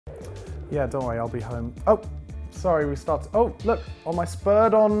Yeah, don't worry, I'll be home. Oh, sorry, we started. Oh, look, on my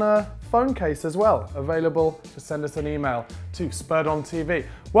Spurred On phone case as well. Available, just send us an email to Spurred On TV.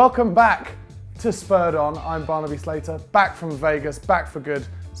 Welcome back to Spurred On. I'm Barnaby Slater, back from Vegas, back for good.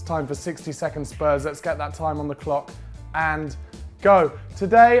 It's time for 60 Second Spurs. Let's get that time on the clock and go.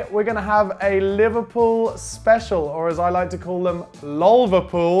 Today, we're gonna have a Liverpool special, or as I like to call them,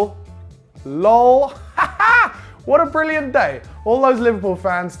 LOLverpool. LOL. What a brilliant day. All those Liverpool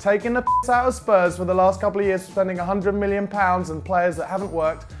fans taking the piss out of Spurs for the last couple of years, spending £100 million on players that haven't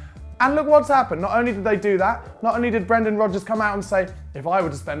worked. And look what's happened. Not only did they do that, not only did Brendan Rodgers come out and say, if I were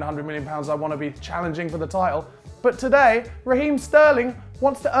to spend £100 million, I want to be challenging for the title. But today, Raheem Sterling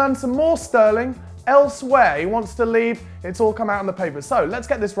wants to earn some more sterling elsewhere. He wants to leave. It's all come out in the papers. So let's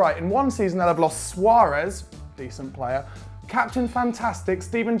get this right. In one season, they'll have lost Suarez, decent player, Captain Fantastic,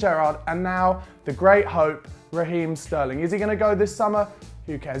 Steven Gerrard, and now the great hope, Raheem Sterling. Is he going to go this summer?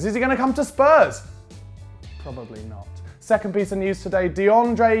 Who cares? Is he going to come to Spurs? Probably not. Second piece of news today,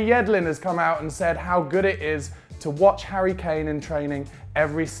 DeAndre Yedlin has come out and said how good it is to watch Harry Kane in training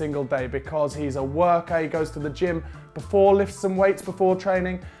every single day because he's a worker. He goes to the gym before, lifts some weights before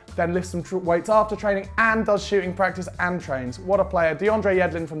training, then lifts some weights after training and does shooting practice and trains. What a player. DeAndre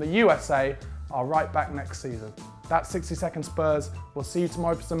Yedlin from the USA are right back next season. That's 60 Second Spurs. We'll see you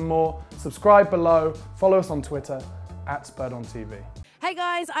tomorrow for some more. Subscribe below. Follow us on Twitter @SpurredOnTV. Hey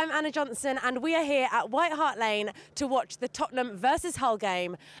guys, I'm Anna Johnson and we are here at White Hart Lane to watch the Tottenham versus Hull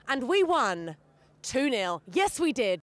game. And we won 2-0. Yes, we did.